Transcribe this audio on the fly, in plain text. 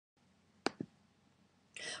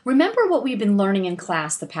Remember what we've been learning in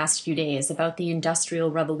class the past few days about the Industrial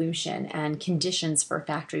Revolution and conditions for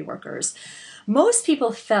factory workers. Most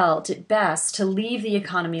people felt it best to leave the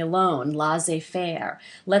economy alone, laissez-faire,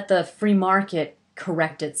 let the free market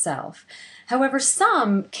correct itself. However,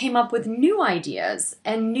 some came up with new ideas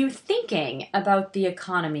and new thinking about the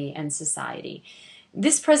economy and society.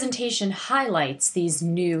 This presentation highlights these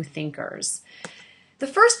new thinkers. The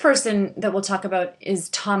first person that we'll talk about is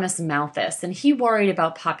Thomas Malthus, and he worried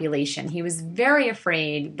about population. He was very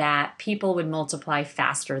afraid that people would multiply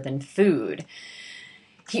faster than food.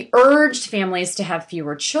 He urged families to have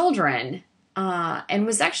fewer children and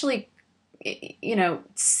was actually,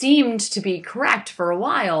 seemed to be correct for a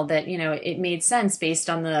while that, it made sense based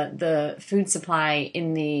on the food supply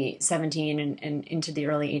in the 17 and into the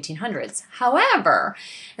early 1800s. However,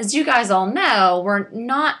 as you guys all know, we're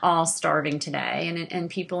not all starving today, and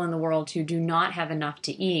people in the world who do not have enough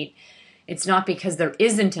to eat, it's not because there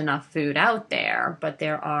isn't enough food out there, but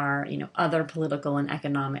there are, other political and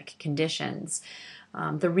economic conditions.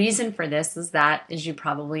 The reason for this is that, as you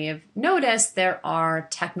probably have noticed, there are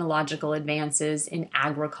technological advances in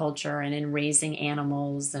agriculture and in raising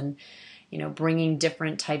animals and, bringing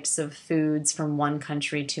different types of foods from one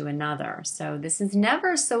country to another. So this has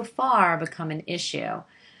never so far become an issue.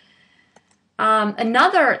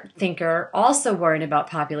 Another thinker also worried about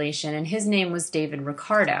population, and his name was David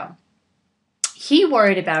Ricardo. He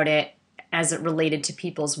worried about it as it related to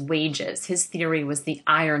people's wages. His theory was the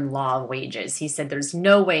iron law of wages. He said there's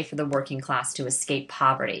no way for the working class to escape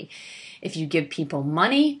poverty. If you give people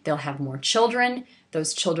money, they'll have more children.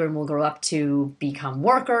 Those children will grow up to become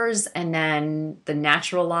workers, and then the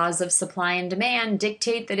natural laws of supply and demand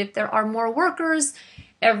dictate that if there are more workers,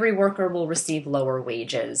 every worker will receive lower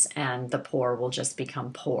wages, and the poor will just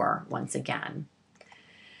become poor once again.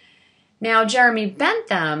 Now, Jeremy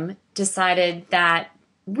Bentham decided that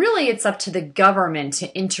really it's up to the government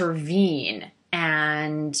to intervene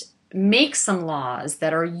and make some laws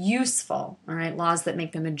that are useful, all right, laws that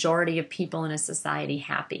make the majority of people in a society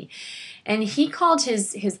happy. And he called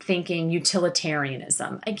his thinking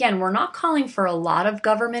utilitarianism. Again, we're not calling for a lot of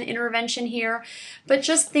government intervention here, but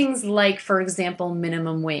just things like, for example,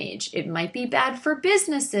 minimum wage. It might be bad for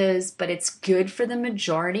businesses, but it's good for the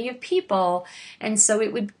majority of people, and so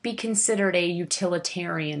it would be considered a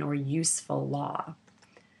utilitarian or useful law.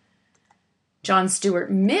 John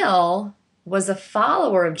Stuart Mill was a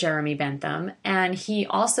follower of Jeremy Bentham, and he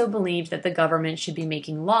also believed that the government should be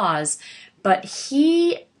making laws, but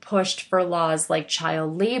he pushed for laws like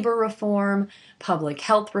child labor reform, public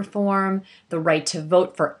health reform, the right to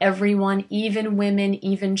vote for everyone, even women,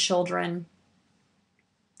 even children.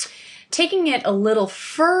 Taking it a little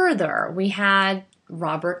further, we had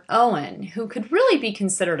Robert Owen, who could really be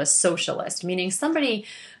considered a socialist, meaning somebody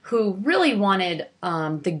who really wanted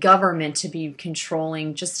the government to be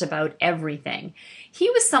controlling just about everything. He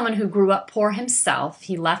was someone who grew up poor himself.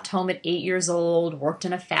 He left home at 8 years old, worked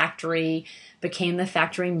in a factory, became the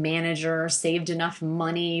factory manager, saved enough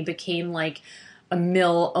money, became like a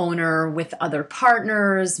mill owner with other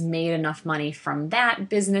partners, made enough money from that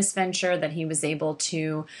business venture that he was able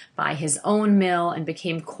to buy his own mill and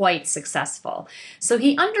became quite successful. So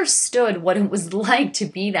he understood what it was like to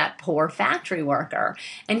be that poor factory worker.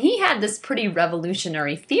 And he had this pretty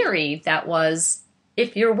revolutionary theory that was,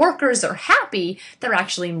 if your workers are happy, they're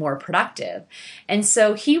actually more productive. And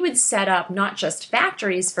so he would set up not just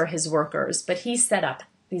factories for his workers, but he set up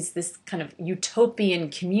this kind of utopian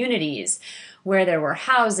communities where there were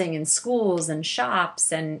housing and schools and shops,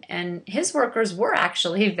 and his workers were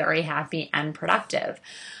actually very happy and productive.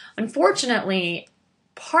 Unfortunately,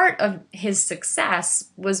 part of his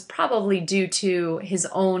success was probably due to his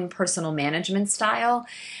own personal management style,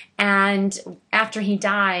 and after he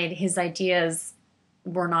died, his ideas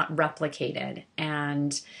were not replicated,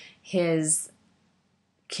 and his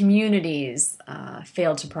communities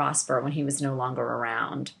failed to prosper when he was no longer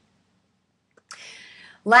around.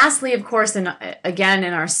 Lastly, of course, again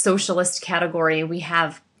in our socialist category, we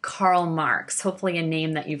have Karl Marx, hopefully a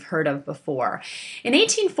name that you've heard of before. In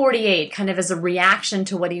 1848, kind of as a reaction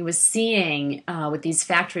to what he was seeing with these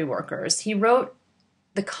factory workers, he wrote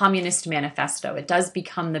the Communist Manifesto. It does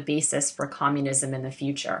become the basis for communism in the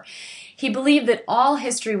future. He believed that all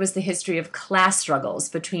history was the history of class struggles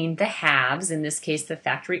between the haves, in this case the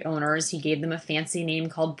factory owners, he gave them a fancy name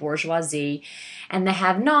called bourgeoisie, and the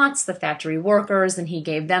have-nots, the factory workers, and he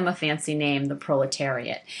gave them a fancy name, the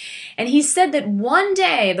proletariat. And he said that one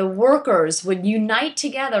day the workers would unite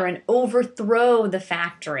together and overthrow the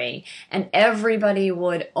factory, and everybody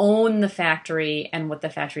would own the factory and what the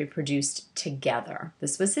factory produced together.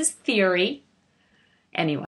 This was his theory. Anyway.